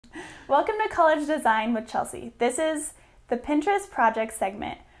Welcome to College Design with Chelsea. This is the Pinterest project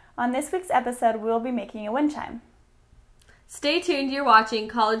segment. On this week's episode, we'll be making a wind chime. Stay tuned, you're watching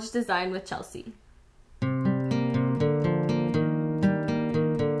College Design with Chelsea.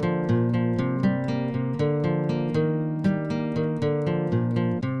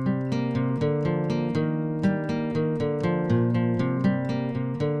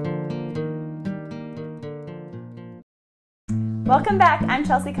 Welcome back, I'm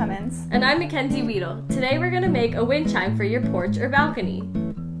Chelsea Cummins. And I'm Mackenzie Weedle. Today we're going to make a wind chime for your porch or balcony.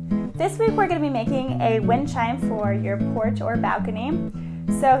 This week we're going to be making a wind chime for your porch or balcony.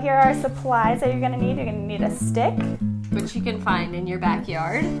 So here are supplies that you're going to need. You're going to need a stick, which you can find in your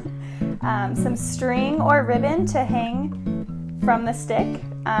backyard. Some string or ribbon to hang from the stick.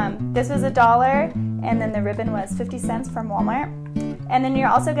 This was $1 and then the ribbon was 50 cents from Walmart. And then you're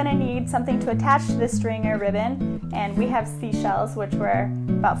also going to need something to attach to the string or ribbon, and we have seashells, which were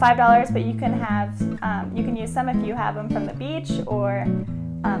about $5, but you can use some if you have them from the beach, or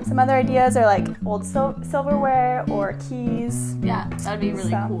some other ideas are like old silverware or keys. Yeah, that would be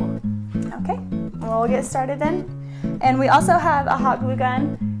really cool. Okay, well, we'll get started then. And we also have a hot glue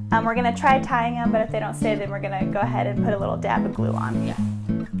gun. We're going to try tying them, but if they don't stay, then we're going to go ahead and put a little dab of glue on. Yeah.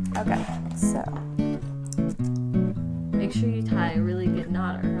 Okay, so make sure you tie a really good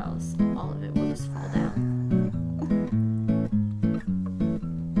knot or else all of it will just fall down.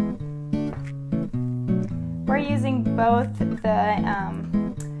 We're using both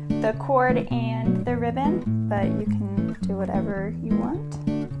the cord and the ribbon, but you can do whatever you want.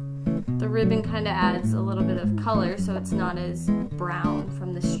 The ribbon kind of adds a little bit of color so it's not as brown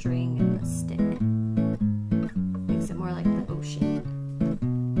from the string and the stick. Makes it more like the ocean.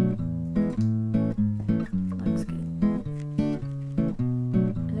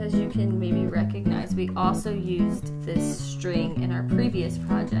 Can maybe recognize, we also used this string in our previous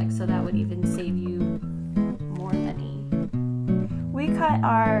project, so that would even save you more money. We cut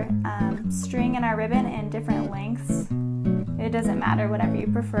our string and our ribbon in different lengths. It doesn't matter, whatever you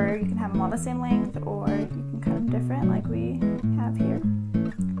prefer. You can have them all the same length, or you can cut them different like we have here.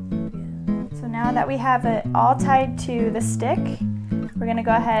 Yeah. So now that we have it all tied to the stick, we're going to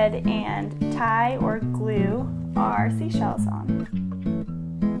go ahead and tie or glue our seashells on.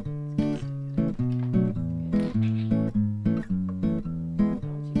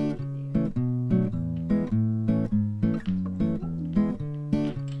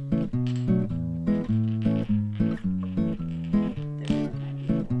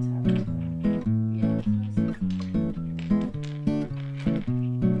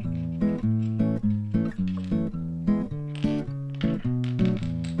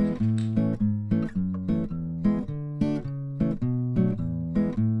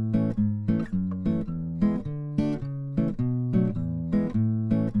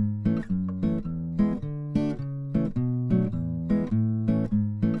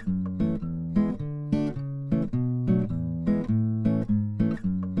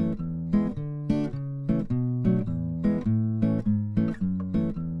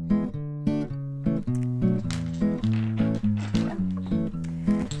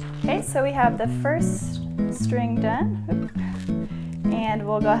 Okay, so we have the first string done, and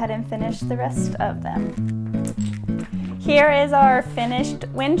we'll go ahead and finish the rest of them. Here is our finished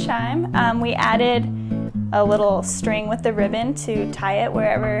wind chime. We added a little string with the ribbon to tie it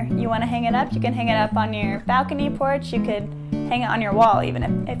wherever you want to hang it up. You can hang it up on your balcony porch. You could hang it on your wall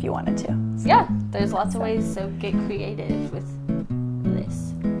even if you wanted to. So, yeah, there's lots of ways, so get creative with this.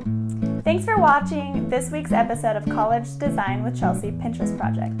 Thanks for watching this week's episode of College Design with Chelsea Pinterest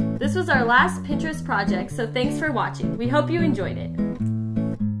Project. This was our last Pinterest project, so thanks for watching. We hope you enjoyed it.